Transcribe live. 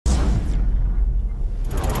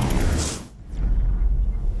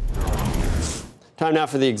Time now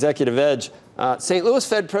for the Executive Edge. St. Louis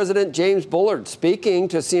Fed President James Bullard speaking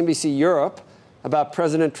to CNBC Europe about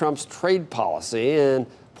President Trump's trade policy and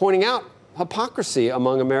pointing out hypocrisy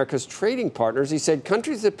among America's trading partners. He said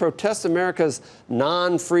countries that protest America's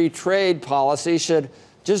non-free trade policy should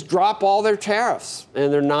just drop all their tariffs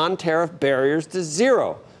and their non-tariff barriers to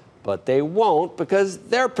zero. But they won't because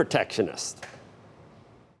they're protectionist.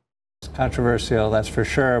 Controversial, that's for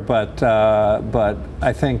sure, but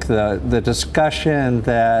I think the discussion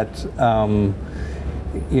that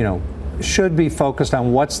should be focused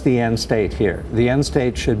on what's the end state here. The end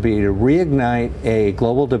state should be to reignite a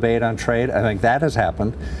global debate on trade. I think that has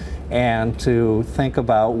happened, and to think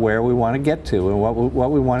about where we want to get to, and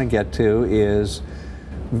what we want to get to is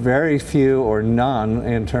very few or none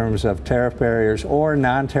in terms of tariff barriers or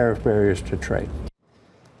non-tariff barriers to trade.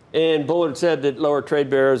 And Bullard said that lower trade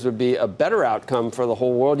barriers would be a better outcome for the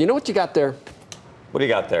whole world. You know what you got there? What do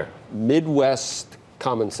you got there? Midwest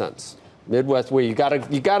common sense. Midwest, where you gotta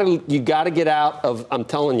get out of. I'm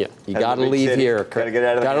telling you, you gotta leave here.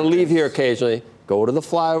 Gotta leave here occasionally. Go to the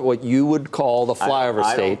what you would call the flyover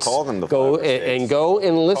states. I don't call them the flyover states. Go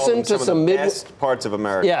and listen to some best parts of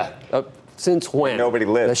America. Yeah. Since when? Nobody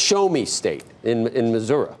lives. The Show Me State in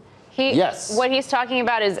Missouri. Yes. What he's talking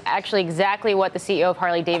about is actually exactly what the CEO of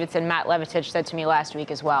Harley-Davidson, Matt Levitich, said to me last week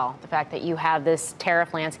as well. The fact that you have this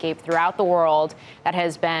tariff landscape throughout the world that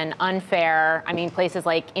has been unfair. I mean, places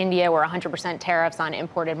like India where 100% tariffs on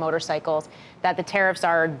imported motorcycles, that the tariffs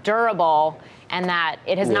are durable and that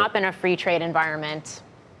it has not been a free trade environment.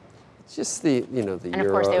 It's just the and of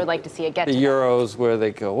course they would like to see it get to the Euros where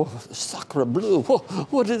they go, oh, sacre bleu,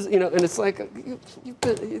 what is, and it's like, you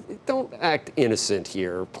don't act innocent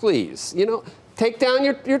here, please. Take down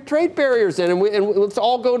your trade barriers and let's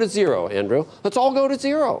all go to zero, Andrew. Let's all go to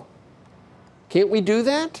zero. Can't we do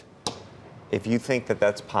that? If you think that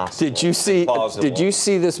that's possible. Did you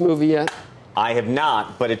see this movie yet? I have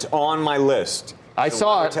not, but it's on my list. I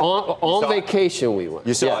saw it on vacation. We went.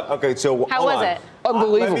 You saw it? Okay, so how was it?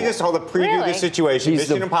 Unbelievable. Let me just preview the situation.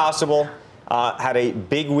 Mission Impossible had a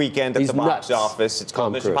big weekend at the box office. It's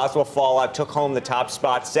called Mission Impossible Fallout. Took home the top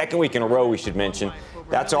spot. Second week in a row, we should mention.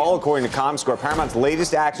 That's all according to ComScore. Paramount's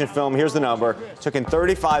latest action film, here's the number, took in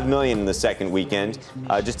 $35 million in the second weekend.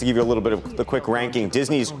 Just to give you a little bit of the quick ranking,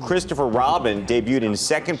 Disney's Christopher Robin debuted in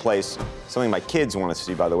second place, something my kids want to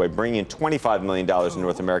see, by the way, bringing in $25 million in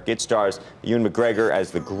North America. It stars Ewan McGregor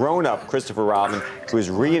as the grown-up Christopher Robin, who is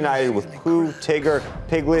reunited with Pooh, Tigger,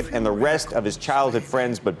 Piglet, and the rest of his childhood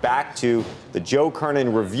friends. But back to the Joe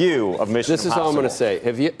Kernan review of Mission Impossible. This is all I'm going to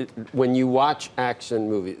say. When you watch action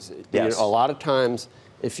movies, a lot of times,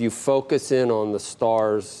 if you focus in on the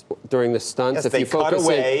stars during the stunts, if you focus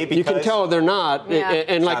in, you can tell they're not. Yeah.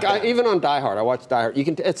 And even on Die Hard, I watched Die Hard.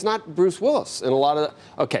 It's not Bruce Willis. And a lot of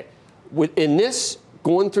in this,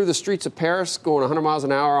 going through the streets of Paris, going 100 miles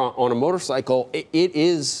an hour on a motorcycle, it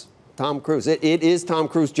is Tom Cruise. It is Tom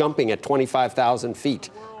Cruise jumping at 25,000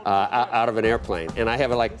 feet out of an airplane. And I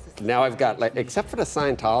have now I've got except for the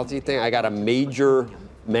Scientology thing, I got a major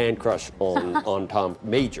man crush on Tom.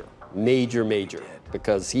 Major.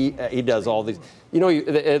 Because he does all these.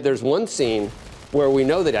 There's one scene where we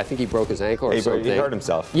know that I think he broke his ankle or something. He hurt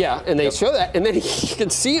himself. Yeah, and they show that, and then you can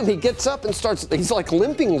see him. He gets up and starts. He's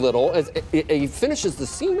limping a little. He finishes the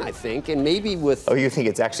scene, I think, and maybe with. Oh, you think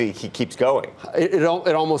it's actually he keeps going? It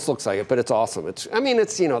almost looks like it, but it's awesome.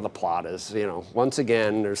 The plot is once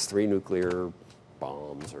again there's 3 nuclear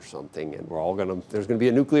bombs or something, and there's gonna be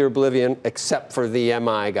a nuclear oblivion, except for the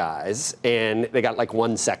MI guys, and they got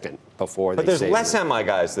 1 second before. But there's less MI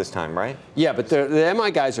guys this time, right? Yeah, but the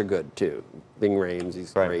MI guys are good too. Bing Rames,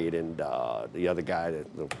 he's great, and the other guy, the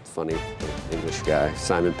little funny English guy,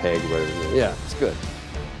 Simon Pegg, whatever. Yeah, it's good.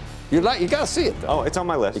 You gotta see it though. Oh, it's on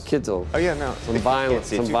my list. The kids will. Oh yeah, no. Some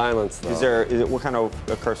violence though. Is it what kind of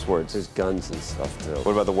curse words? There's guns and stuff too.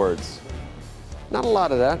 What about the words? Not a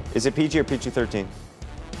lot of that. Is it PG or PG-13?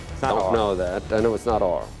 It's not R. I don't know that. I know it's not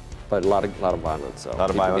R, but a lot of violence. So a lot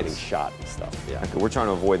of violence. Getting shot and stuff. Yeah. Okay, we're trying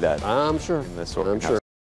to avoid that. I'm sure. In this sort of I'm sure.